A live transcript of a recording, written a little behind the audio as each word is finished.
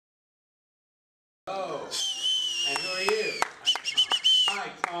Oh, and who are you? Hi,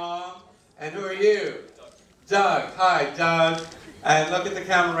 Tom. And who are you? Doug. Hi, Doug. And look at the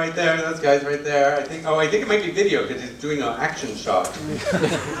camera right there. Those guys right there. I think it might be video because he's doing an action shot.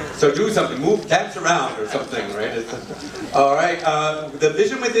 So do something. Move, dance around or something, right? All right. The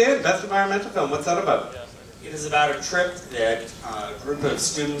Vision Within, Best Environmental Film. What's that about? It is about a trip that a group of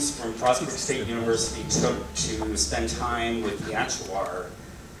students from Prospect State University took to spend time with the Edgewater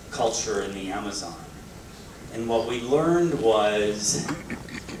culture in the Amazon. And what we learned was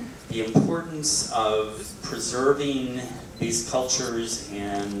the importance of preserving these cultures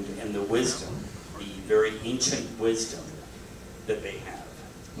and the wisdom, the very ancient wisdom that they have.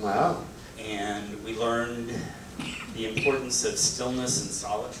 Wow. And we learned the importance of stillness and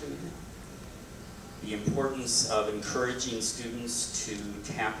solitude, the importance of encouraging students to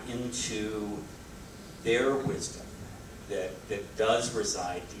tap into their wisdom that does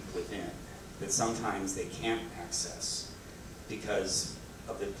reside deep within, that sometimes they can't access because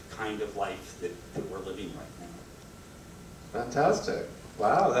of the kind of life that we're living right now. Fantastic.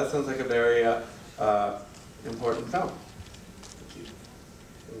 Wow, that sounds like a very important film. Thank you.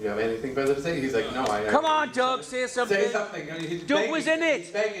 Do you have anything further to say? He's like, no, I... Come on, Doug, say something. Say something. He's Doug begging, was in it.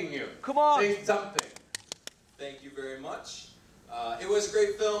 He's begging you. Come on. Say something. Thank you very much. It was a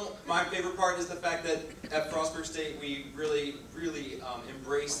great film. My favorite part is the fact that at Frostburg State we really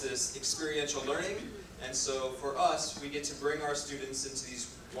embrace this experiential learning. And so for us, we get to bring our students into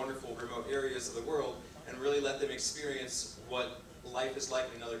these wonderful remote areas of the world and really let them experience what life is like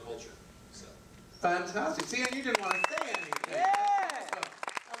in another culture. So. Fantastic. See, and you didn't want to say anything. Yeah.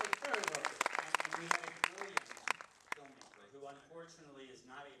 That was very well. And we had a brilliant filmmaker who unfortunately is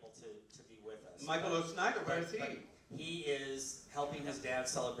not able to be with us. Michael Snyder, where is he? He is helping his dad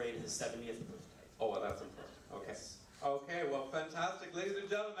celebrate his 70th birthday. Oh, well, that's important. Okay. Yes. Okay, well, fantastic. Ladies and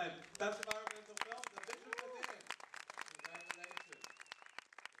gentlemen, Best Environmental